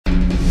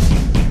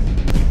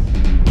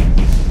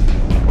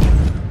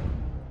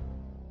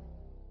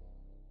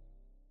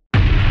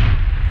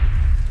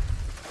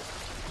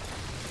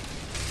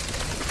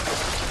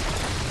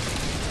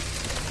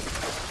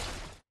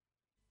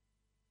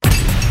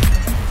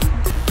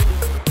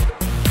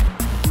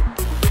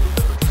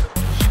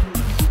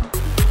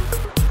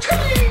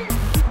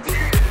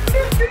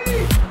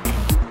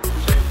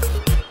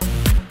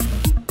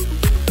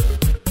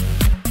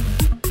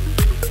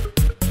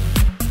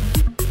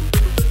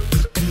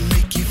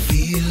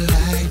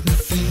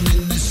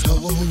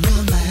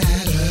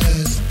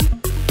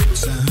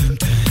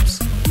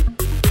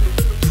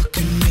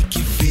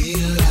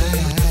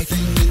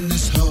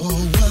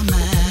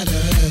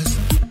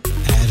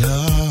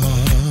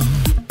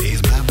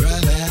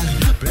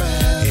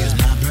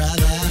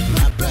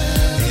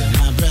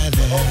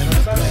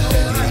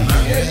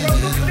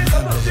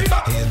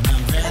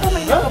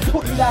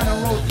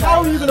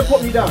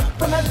you down?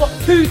 But I've got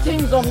 2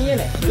 things on me,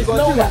 innit? You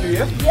got 2 on you,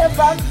 yeah? Yeah,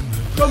 fam.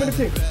 Show me the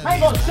thing. I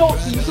ain't got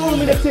shorts, you Show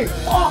me the thing.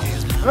 What?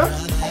 Huh?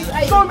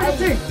 Hey, Show me the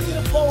thing.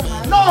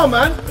 No,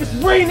 man. It's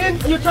raining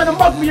and you're trying to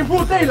mug me in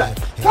broad daylight.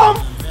 Come.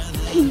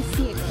 Can you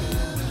see it?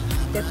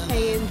 They're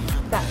playing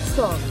that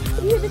song.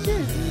 Can you hear the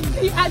tune?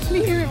 Can you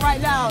actually hear it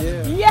right now?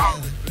 Yeah.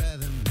 Yes!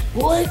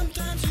 Boy,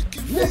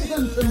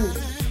 listen to me.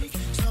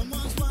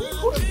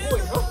 Boy,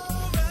 huh?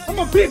 I'm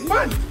a big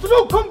man, so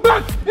don't come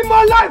back in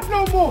my life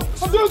no more.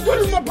 I'm doing good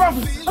with my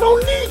brothers. I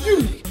don't need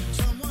you.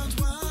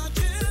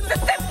 The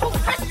simple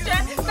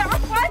question that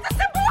requires a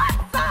simple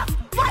answer!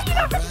 Why are you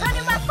not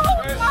returning my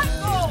phone,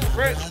 Michael?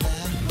 Right.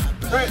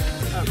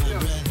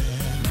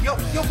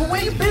 Yo, but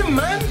where you been,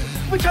 man?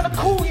 We're trying to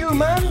call you,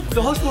 man.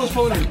 The hospital's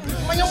phoning.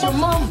 Man, your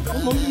mum.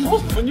 Your mum in the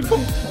hospital. You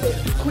come.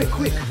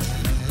 Quick.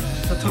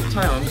 It's a tough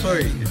time, I'm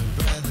sorry.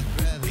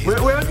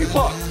 Where have you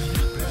parked?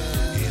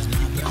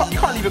 You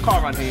can't leave your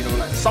car around here, you know,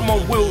 like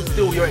someone will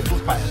steal your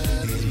exhaust pipe.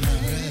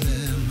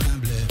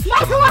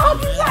 Michael, I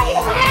hope you're right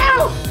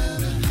now!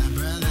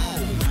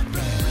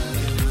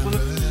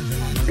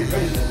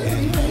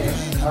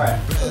 Alright,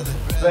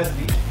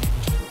 firstly,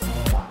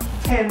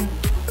 10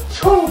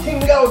 chunking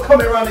girls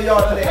coming around the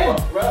yard today.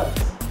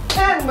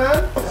 10,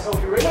 man! So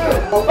you ready?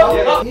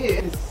 Yeah, here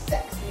is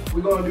sexy.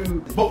 We're gonna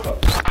do book club.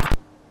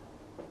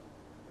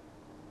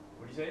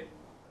 What do you say?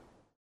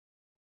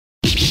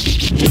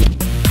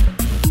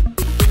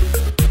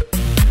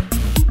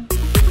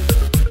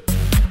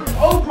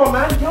 Oprah,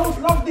 man, girls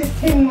love this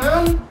thing,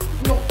 man.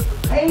 You know,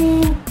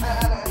 pain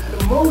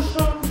and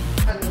emotions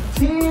and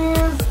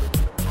tears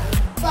and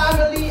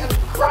family and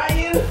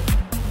crying.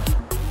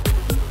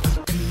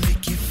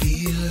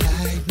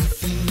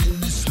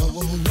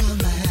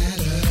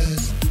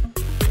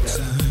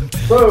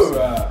 Bro,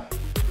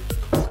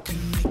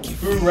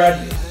 Boone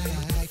Radley.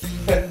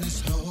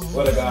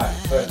 What a guy.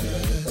 Firstly,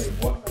 let's just say,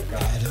 what a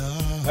guy.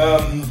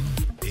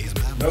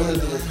 Known as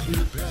a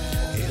recruit.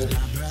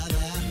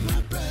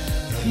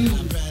 He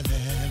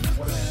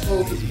was so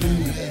in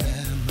there,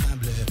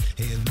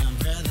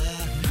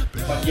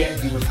 but yet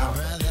he was out.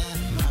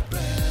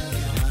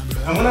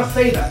 And when I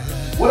say that,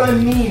 what I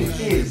mean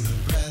is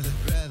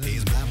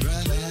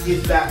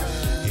that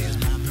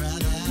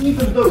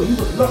even though he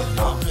was locked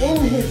up in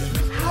his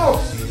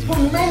house for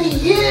many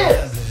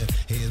years,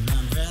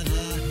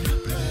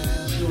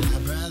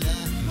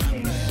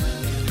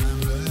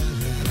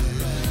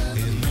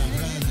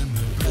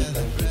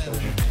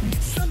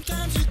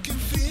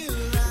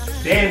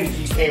 then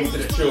he came to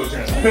the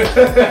children.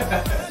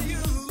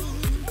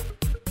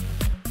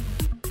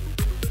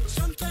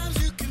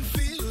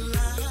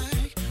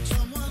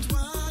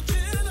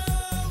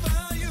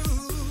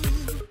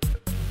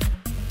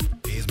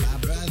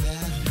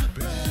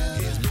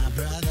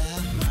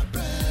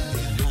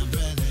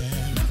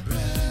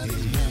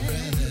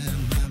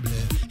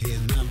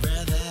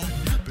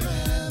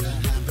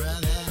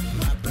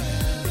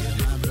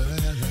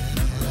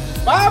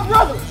 My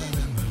brother,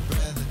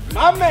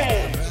 my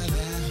man.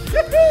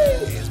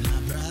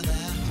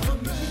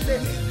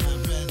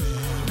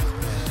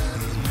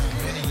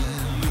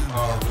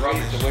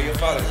 Alright, the way your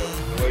father goes,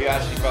 the way you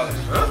actually father.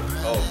 Huh?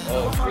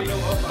 Oh, 3, 5,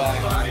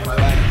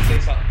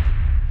 6,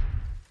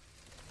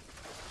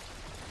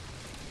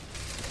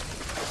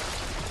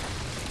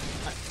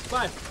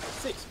 5,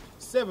 6,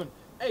 7,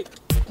 8.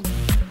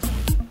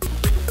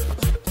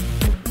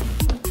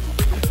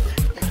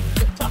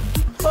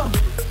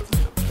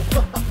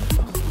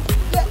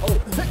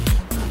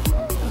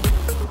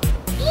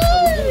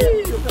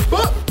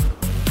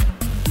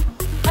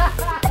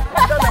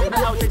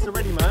 How it takes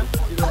already, man.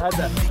 You don't have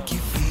that.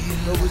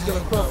 Nobody's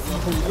gonna come.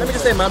 Let me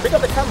just say, man, big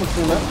up the camera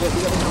crew, man.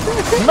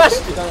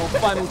 Smashed it.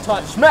 Final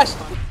touch. Smashed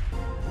it.